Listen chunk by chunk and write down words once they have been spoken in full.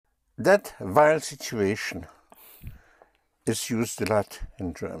That while situation is used a lot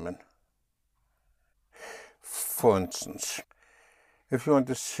in German. For instance, if you want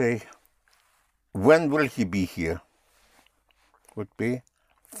to say, when will he be here? Would be,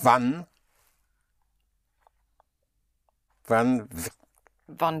 wann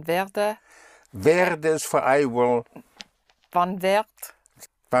werde. Werde is for I will. Wann wird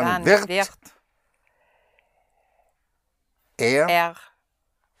Wird er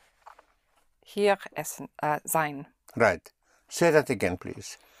hier sein? Right. Say that again,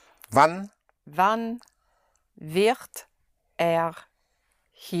 please. Wann wird er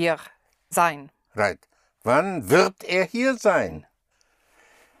hier sein? Right. Wann wird er hier sein?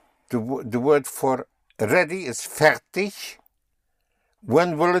 The word for ready is fertig.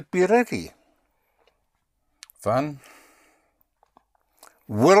 When will it be ready? Wann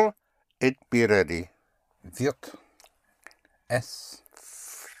will it be ready? Wird es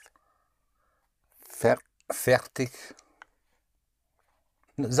fertig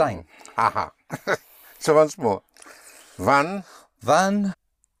sein? Aha. So once more. Wann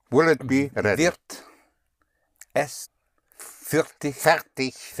will it be ready? Wird es fertig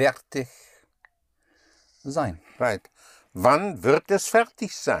sein? Right. Wann wird es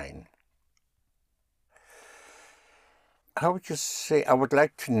fertig sein? How would you say, I would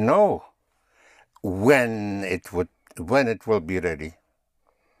like to know when it will be ready?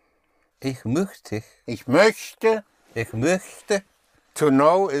 Ich möchte. To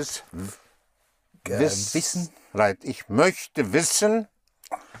know is wissen. Right. Ich möchte wissen.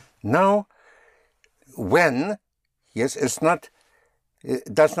 Now, when, yes, it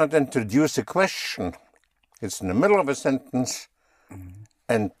does not introduce a question. It's in the middle of a sentence,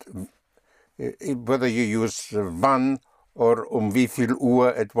 and whether you use wann or wie viel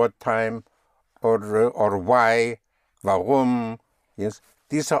Uhr, at what time, or why, warum, yes,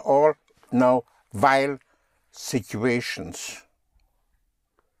 these are all now while situations.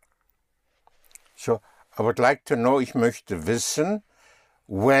 So I would like to know, ich möchte wissen,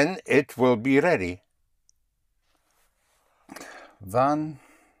 when it will be ready. Wann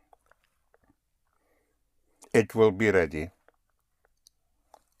it will be ready.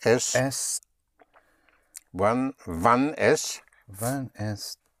 Wann es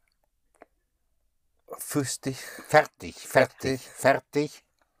fertig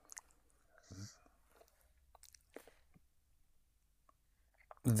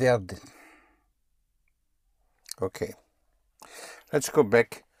werden. Okay. Let's go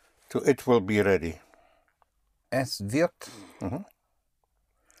back to it will be ready. Es wird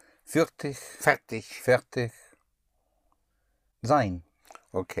fertig sein.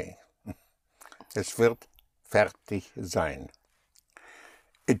 Okay. Es wird fertig sein.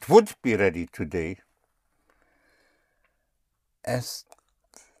 It would be ready today. Es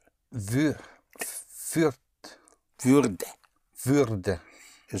würde.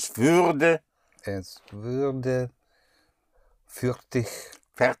 Es würde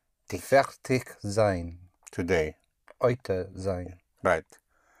fertig sein. Today. Heute sein. Right.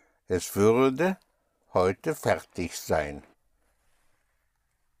 Es würde heute fertig sein.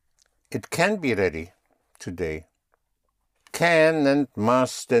 It can be ready today. Can and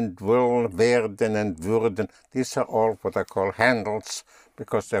must and will, werden and würden, these are all what I call handles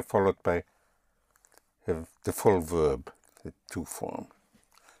because they're followed by the full verb, the to form.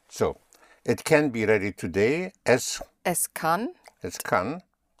 So, it can be ready today as... Es kann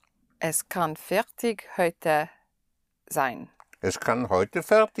fertig heute sein. Es kann heute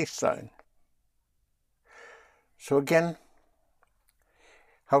fertig sein. So again,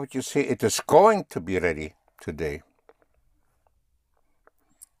 how would you say it is going to be ready today?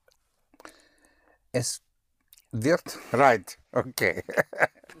 Es wird. Right, okay.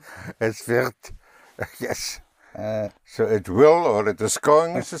 Es wird, yes. So it will or it is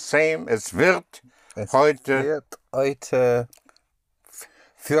going is the same. Es wird heute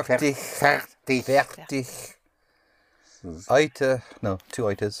fertig. Heute, no, two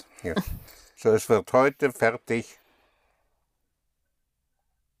ites. Yes. So es wird heute fertig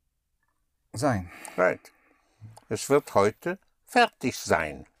sein. Right. Es wird heute fertig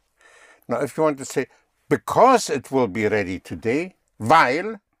sein. Now if you want to say, because it will be ready today,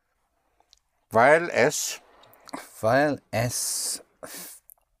 weil es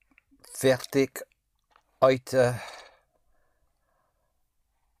fertig heute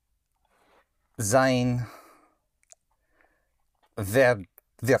sein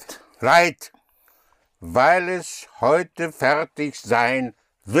wird. Right. Weil es heute fertig sein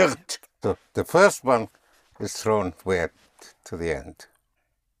wird. So the first one is thrown where to the end.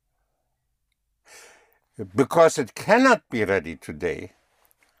 Because it cannot be ready today,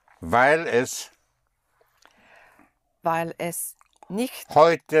 weil es nicht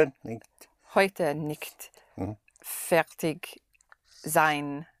heute nicht heute nicht fertig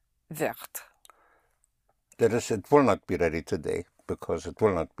sein wird. that is, it will not be ready today, because it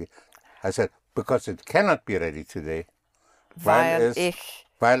will not be. I said, because it cannot be ready today, Weil es- ich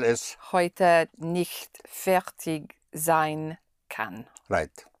weil es, heute nicht fertig sein kann.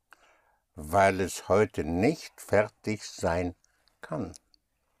 right, weil es heute nicht fertig sein kann.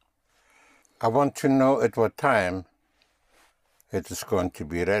 I want to know at what time it is going to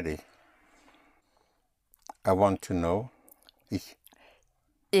be ready. I want to know.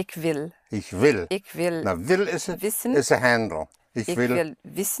 Ich will will. Now, will wissen. is a handle. Ich will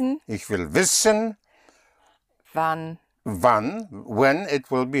wissen, wissen, wann when it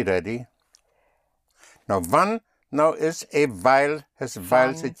will be ready. Now, wann now is a while, has a while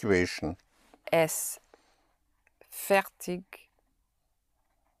Wann. situation. es fertig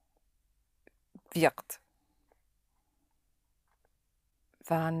wird.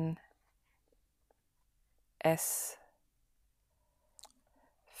 Wann es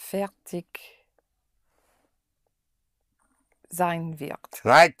fertig sein wird.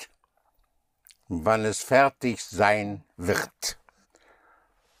 Right. Wann es fertig sein wird.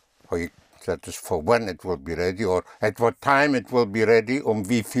 That is for when it will be ready, or at what time it will be ready,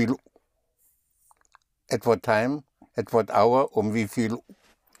 wie viel, at what time, at what hour, wie viel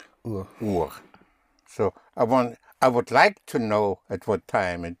Uhr. So I would like to know at what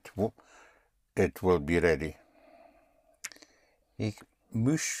time it will be ready. Ich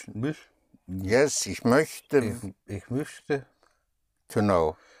möchte Yes, ich möchte to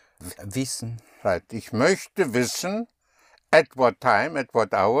know. wissen, Right. Ich möchte wissen, at what time, at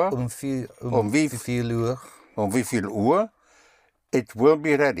what hour, wie viel Uhr wie viel Uhr it will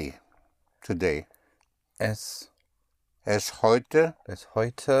be ready today. es Heute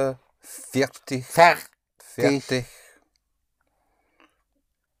fertig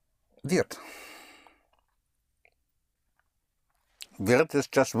wird. Wird es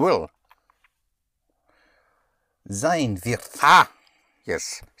just will. Sein wird. Ah,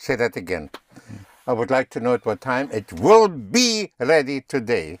 yes, say that again. I would like to know at what time it will be ready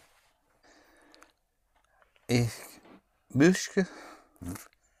today. Ich möchte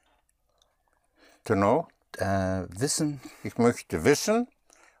To know. wissen, Ich möchte wissen,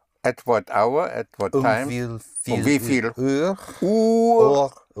 at what hour, at what time, wie viel Uhr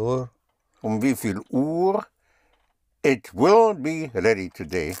wie viel Uhr it will be ready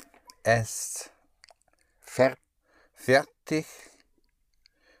today. es Fertig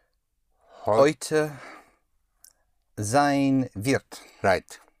heute sein wird.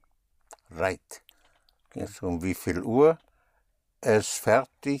 Right. Yes, wie viel Uhr es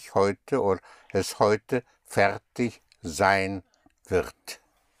fertig heute oder es heute fertig sein wird.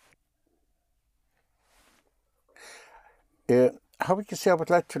 How would you say, I would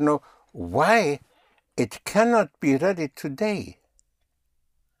like to know why it cannot be ready today?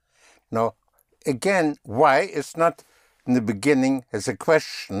 Now, again, why is not in the beginning as a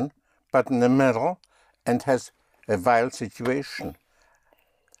question, but in the middle and has a while situation.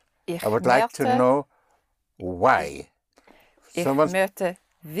 Ich I would like to know why. Ich Someone's- möchte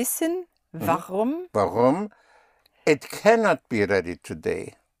wissen, warum Warum it cannot be ready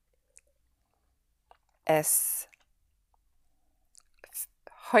today. es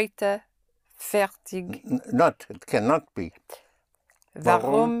heute fertig, Not, it cannot be.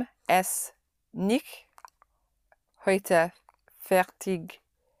 warum es nicht heute fertig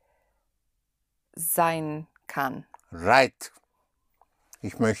sein kann. Right.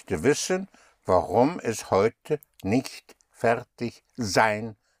 Ich möchte wissen, warum es heute nicht fertig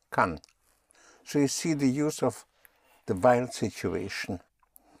sein kann. So you see the use of the while situation.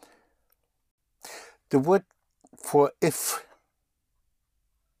 The word for if.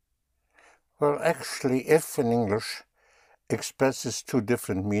 Well, actually, if in English expresses two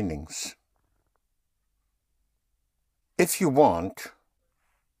different meanings. If you want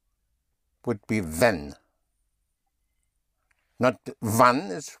would be when. Not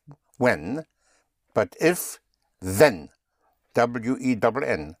wann is when, but if, then.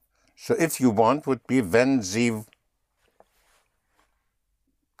 W-E-N-N. So if you want would be wenn Sie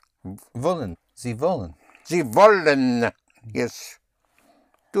Wollen. Sie wollen. Sie wollen. Yes.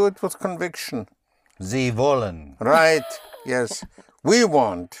 Do it with conviction. Sie wollen. Right. Yes. We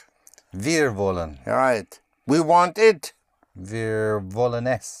want. Wir wollen. Right. We want it. Wir wollen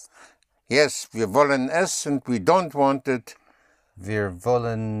es. Yes, wir wollen es and we don't want it. Wir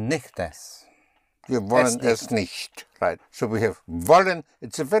wollen nicht es. Wir wollen es nicht. Right. So we have wollen.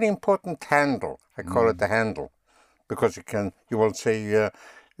 It's a very important handle. I call it a handle. Because you will say,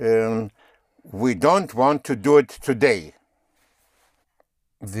 We don't want to do it today.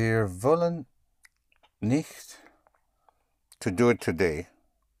 Wir wollen nicht To do it today.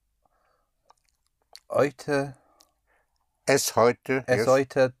 heute Es heute. es yes.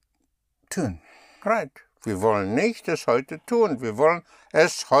 heute tun. Right. Wir wollen nicht es heute tun. Wir wollen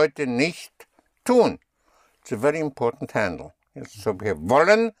es heute nicht tun. It's a very important handle. Yes. So we have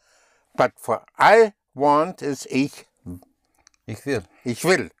wollen, but for I want is ich Ich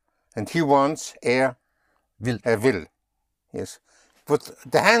will. And he wants Will. will. Yes. But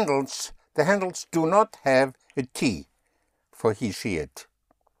the handles do not have a T for he, she, it.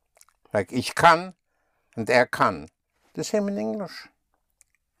 Like ich kann and kann. The same in English.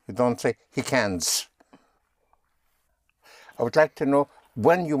 You don't say he cans. I would like to know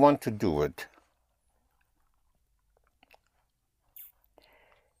when you want to do it.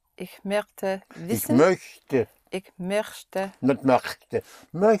 Ich möchte Ich wissen. möchte, Ich möchte. nicht möchte.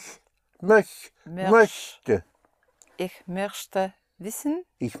 Möchte. Ich möchte wissen.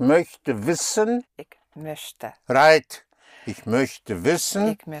 Ich möchte wissen. Ich möchte. Right. Ich möchte wissen.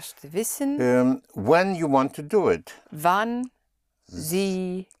 Ich möchte wissen, When you want to do it. wann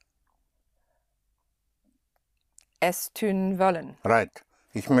Sie es tun wollen. Right.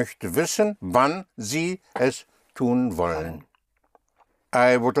 Ich möchte wissen, wann Sie es tun wollen.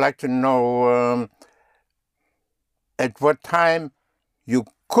 I would like to know at what time you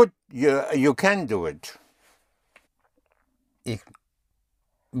can do it. Ich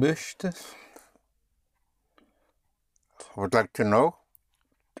möchte I would like to know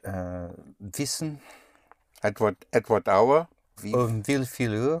wissen, at what hour. Wie, wie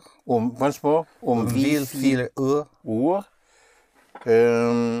viel Uhr, once more. wie viel Uhr Uhr.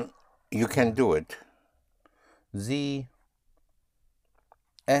 You can do it. sie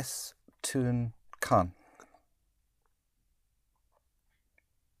es tun kann.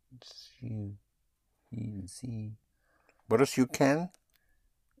 Sie What is you can?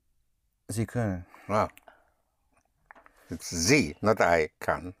 Sie können. Ah. It's sie, not I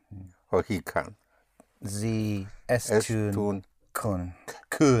can. Or he can. Sie es Es tun tun.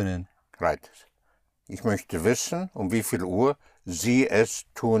 können. Right. Ich möchte wissen, wie viel Uhr Sie es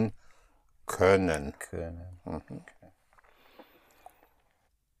tun können.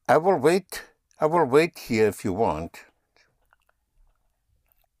 I will wait here if you want.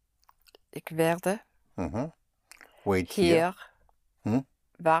 Ich werde Wait here. hier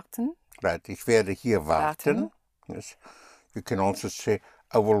warten. Right. Ich werde hier warten. Yes. You can also say,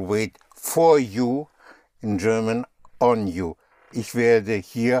 I will wait for you in German, on you. Ich werde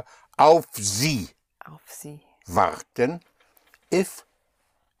hier auf Sie Auf Sie. warten, if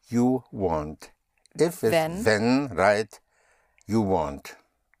you want. If is Wenn. when, right, you want.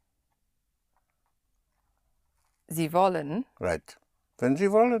 Sie wollen, Right. Wenn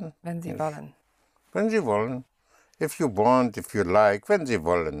Sie wollen. wenn Sie wollen. Wenn Sie wollen. If you want, if you like, wenn Sie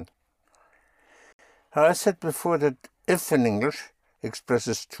wollen. I said before that if in English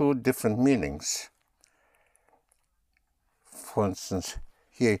expresses two different meanings. For instance,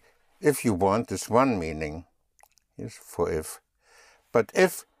 here, if you want is one meaning, yes, for if. But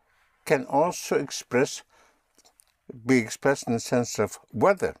if can also be expressed in the sense of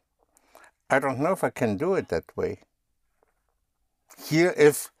whether. I don't know if I can do it that way. Here,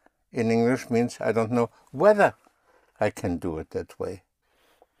 if in English means I don't know whether I can do it that way.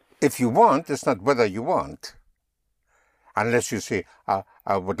 If you want, it's not whether you want. Unless you say,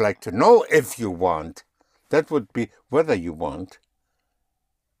 I would like to know if you want. That would be whether you want.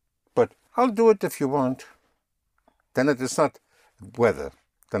 But I'll do it if you want. Then it is not whether.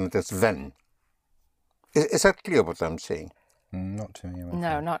 Then it is when. Is that clear what I'm saying? Not to me.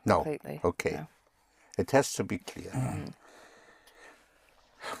 No, not No. completely. Okay. No. It has to be clear.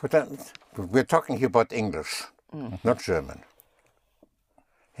 But we're talking here about English, not German.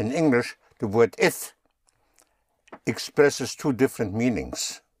 In English, the word if expresses two different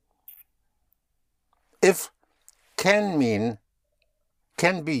meanings. If can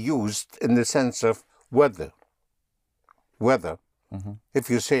be used in the sense of whether. Whether. If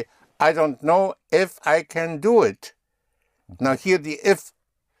you say, I don't know if I can do it. Now here the if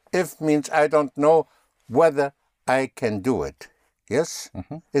means I don't know whether I can do it. Yes?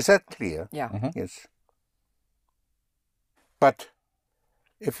 Is that clear? Yeah. Yes. But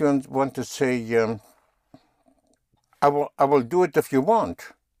if you want to say, I will do it if you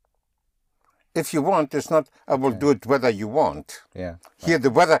want. If you want, it's not, I will do it whether you want. Yeah. Here the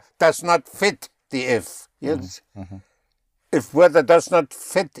whether does not fit the if. Yes? If whether does not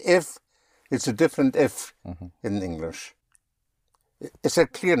fit if, it's a different if in English. Is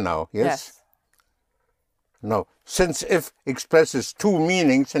that clear now? Yes? No, since if expresses two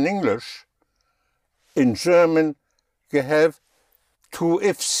meanings in English, in German you have two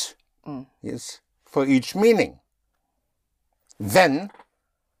ifs, yes, for each meaning. Wenn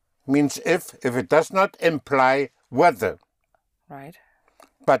means if it does not imply whether. Right.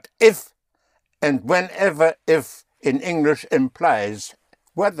 But if and whenever if in English implies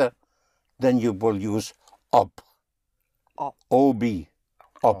whether, then you will use ob. Ob. O-B.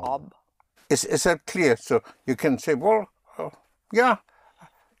 Ob. Ob. Is that clear? So you can say, well, yeah,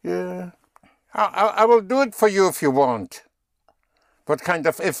 I will do it for you if you want. What kind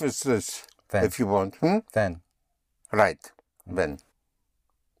of if is this? Wenn. If you want. Then. Right. When.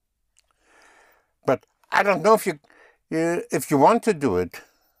 But I don't know if you want to do it.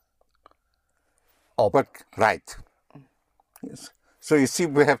 Ob. But right. Yes. So you see,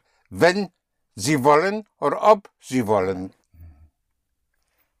 we have wenn Sie wollen or ob Sie wollen.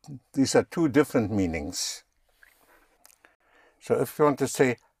 These are two different meanings. So if you want to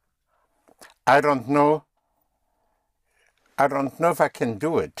say, I don't know if I can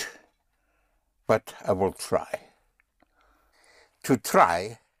do it, but I will try. To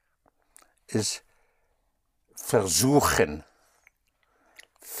try is versuchen.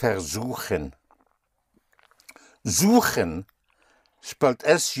 Versuchen. Suchen, spelled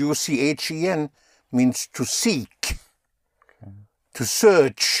S-U-C-H-E-N, means to seek, to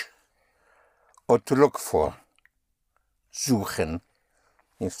search, or to look for. Suchen.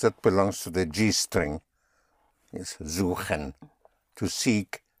 Yes, that belongs to the G string. Yes, suchen, to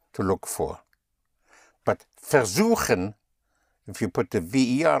seek, to look for. But versuchen, if you put the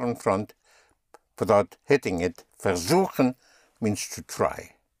V-E-R in front, without hitting it, versuchen means to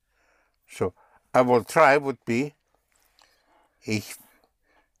try. So, I will try would be, ich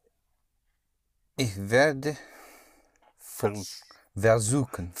werde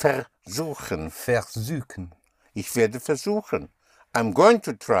versuchen. versuchen. Versuchen. Ich werde versuchen. I'm going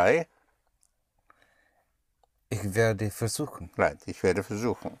to try. Ich werde versuchen. Right, ich werde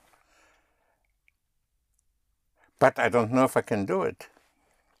versuchen. But I don't know if I can do it.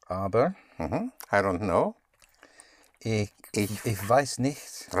 Aber I don't know. ich weiß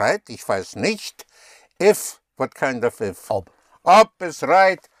nicht. Right, ich weiß nicht. If, what kind of if? Ob. Ob is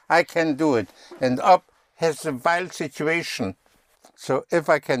right, I can do it. And ob has a while situation. So if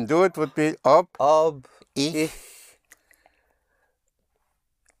I can do it would be ob ich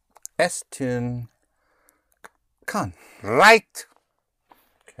es tun kann. right.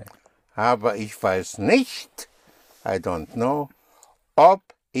 Okay. Aber ich weiß nicht, I don't know, ob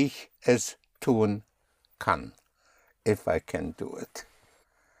ich es tun kann. If I can do it.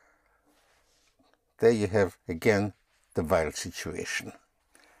 There you have again the while situation.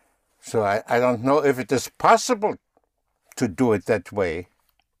 So I don't know if it is possible to do it that way,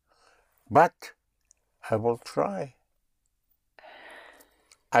 but I will try.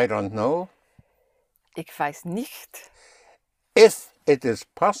 I don't know Ich weiß nicht, if it is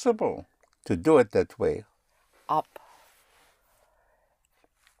possible to do it that way. ob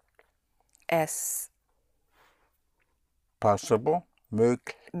es Possible,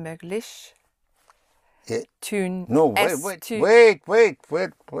 möglich Eh, tun. No, es wait. tun.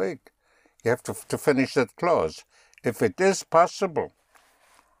 You have to finish that clause. If it is possible,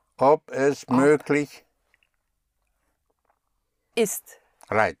 ob es möglich, Ist.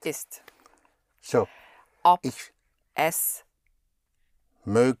 right. Ist. So, Ob ich es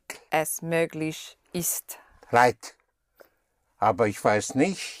möglich ist. right. Aber ich weiß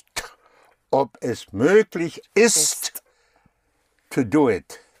nicht, ob es möglich ist to do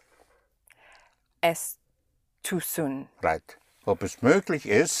it. Es zu tun. Right. Ob es möglich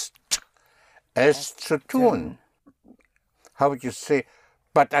ist, es zu tun. How would you say,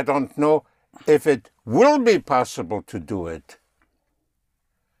 but I don't know if it will be possible to do it.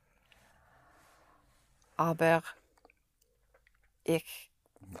 Aber ich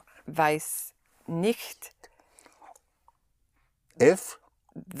weiß nicht, If,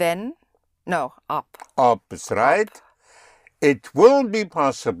 wenn, no, ob ob is right, it will be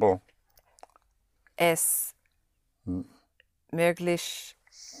possible. es möglich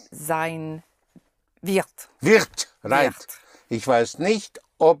sein wird. Wird, right. Wird. Ich weiß nicht,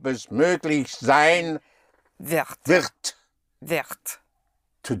 ob es möglich sein wird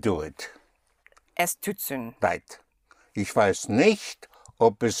To do it. Es zu tun. Right. Ich weiß nicht,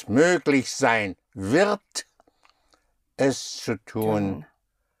 ob es möglich sein wird, es zu tun.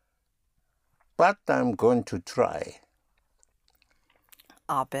 But I'm going to try.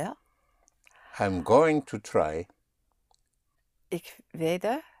 Aber I'm going to try. ich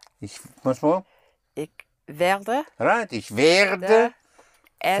werde Was more? Ich werde Right, ich werde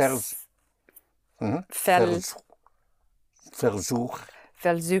es Versuch.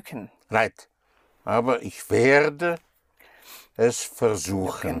 Versuchen. Right. Aber ich werde es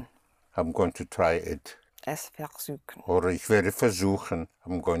versuchen. I'm going to try it. Es versuchen. Oder ich werde versuchen.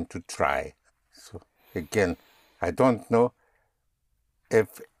 I'm going to try. So again, I don't know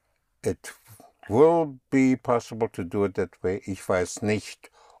if it will be possible to do it that way. Ich weiß nicht,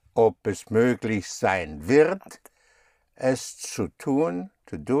 ob es möglich sein wird, es zu tun,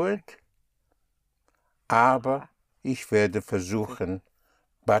 to do it. Aber ich werde versuchen,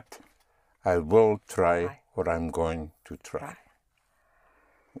 but I will try or I'm going to try.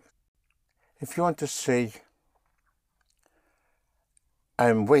 If you want to say,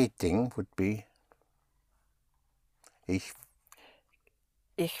 I'm waiting, would be, ich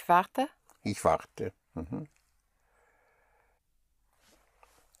warte. Ich warte.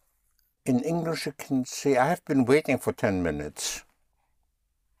 In English you can say, I have been waiting for 10 minutes.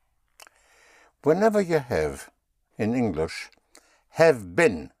 Whenever you have, in English, have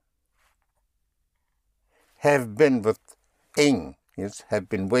been with ing, yes, have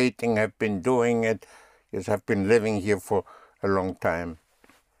been waiting, have been doing it, yes, have been living here for a long time.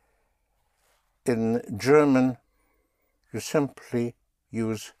 In German, you simply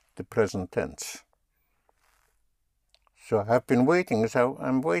use the present tense. So I've been waiting, so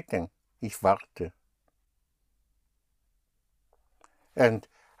I'm waiting. Ich warte. And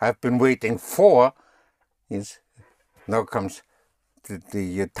I've been waiting for, is now comes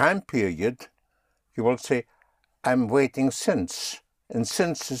the time period, you will say, I'm waiting since. And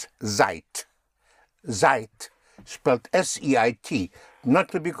since is seit. Seit, spelled S-E-I-T, not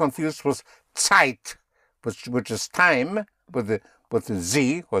to be confused with Zeit, which is time, with the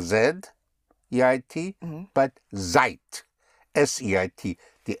Z or Z, E-I-T, but seit, S-E-I-T.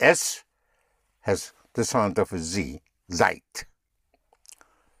 The S has the sound of a Z, seit.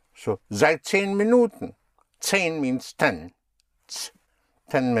 So, seit 10 Minuten. 10 means 10.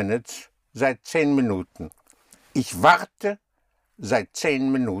 10 minutes, seit 10 Minuten. Ich warte seit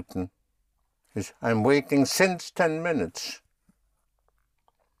 10 Minuten. I'm waiting since 10 minutes.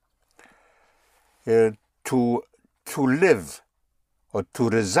 To live or to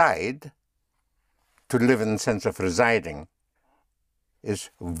reside, to live in the sense of residing, is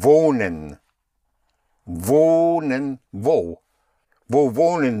wohnen. Wohnen, wo? Wo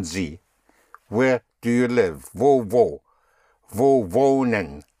wohnen Sie? Where do you live? Wo? Wo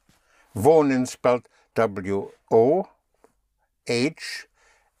wohnen? Wohnen spelled W-O-H-N-E-N.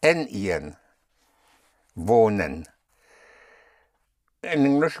 Wohnen. In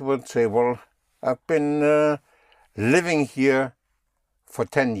English we would say, well, I've been living here for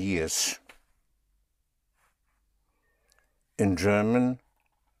 10 years. In German,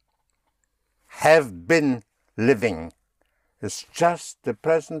 have been living is just the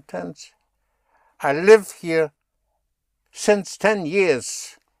present tense. I live here since 10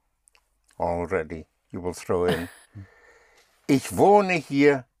 years. Already, you will throw in. Ich wohne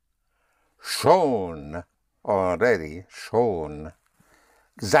hier schon, already, schon.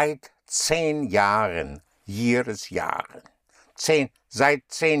 Seit 10 Jahren, year is Jahren. Seit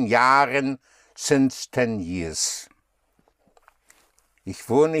 10 Jahren, since 10 years. Ich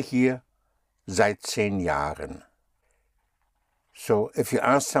wohne hier seit 10 Jahren. So if you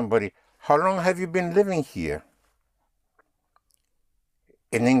ask somebody, how long have you been living here?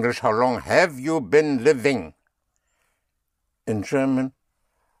 In English, how long have you been living? In German,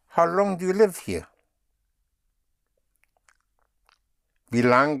 how long do you live here? Wie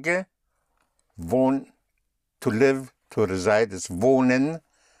lange to live, to reside is wohnen,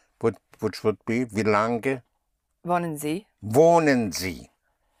 which would be, wie lange? Wohnen Sie? Wohnen Sie.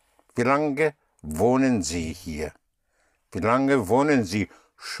 Wie lange wohnen Sie hier? Wie lange wohnen Sie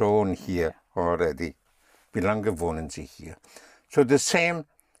schon hier already? Wie lange wohnen Sie hier? So the same,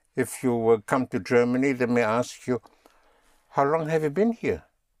 if you come to Germany, they may ask you, how long have you been here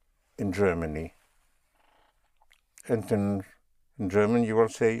in Germany? And in German you will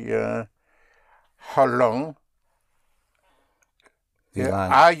say, how long Wie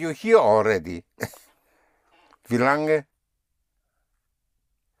lange? are you here already? Wie lange?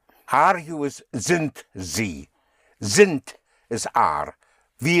 Are you is sind Sie. Sind is are.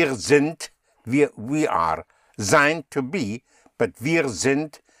 Wir sind, we are. Sein to be, but wir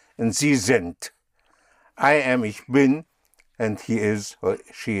sind and Sie sind. I am, ich bin, and he is, or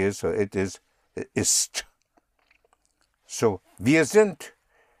she is, or it is, ist. So, wir sind,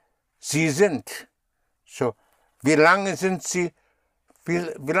 Sie sind. So, wie lange sind Sie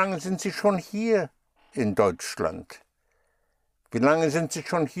schon hier in Deutschland? Wie lange sind Sie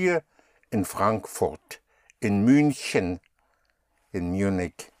schon hier in Frankfurt, in München, in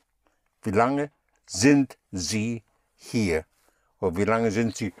Munich? Wie lange sind Sie hier? Or wie lange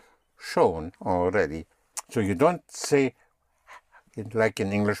sind Sie schon already? So you don't say, like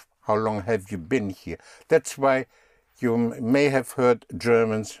in English, how long have you been here? That's why you may have heard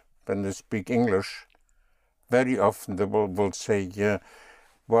Germans, when they speak English, very often they will say,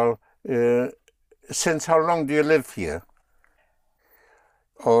 well, since how long do you live here?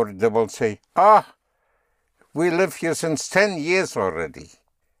 Or they will say, we live here since 10 years already.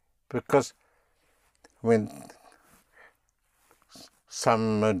 Because when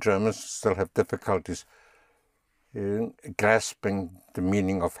some Germans still have difficulties grasping the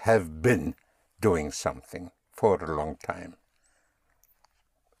meaning of have been doing something for a long time.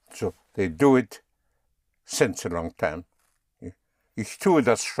 So they do it since a long time. Ich tue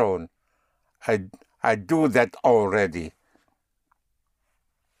das schon. I do that already.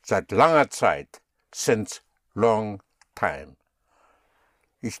 Seit langer Zeit. Since long time.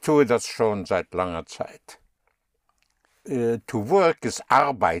 Ich tue das schon seit langer Zeit. To work is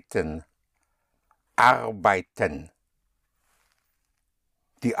arbeiten. Arbeiten.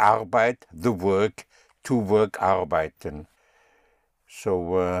 Die Arbeit, the work, to work, arbeiten.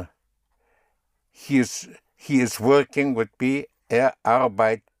 So he is working would be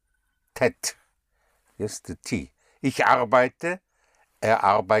arbeitet. Yes, the T. Ich arbeite,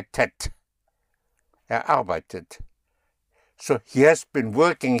 arbeitet. Arbeitet. So he has been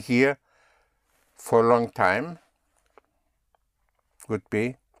working here for a long time. Would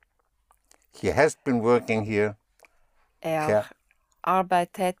be. He has been working here.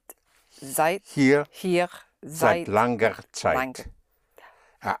 Arbeitet seit hier seit langer Zeit.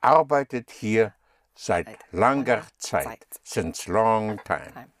 Arbeitet hier seit langer Zeit. Since long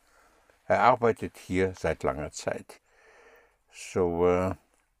time. Arbeitet hier seit langer Zeit. So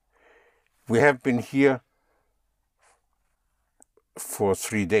we have been here for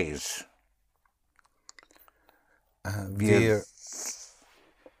 3 days. Wir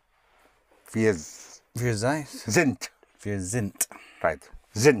sind. Wir sind. Right.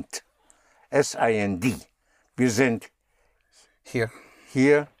 Sind. S-I-N-D. Wir sind Here.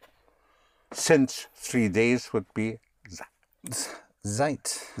 Here since 3 days would be Seit.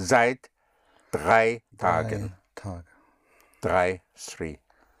 Seit 3 Tagen. 3, 3.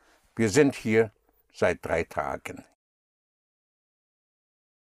 Wir sind hier seit 3 Tagen.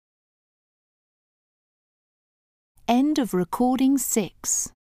 End of recording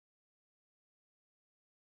 6.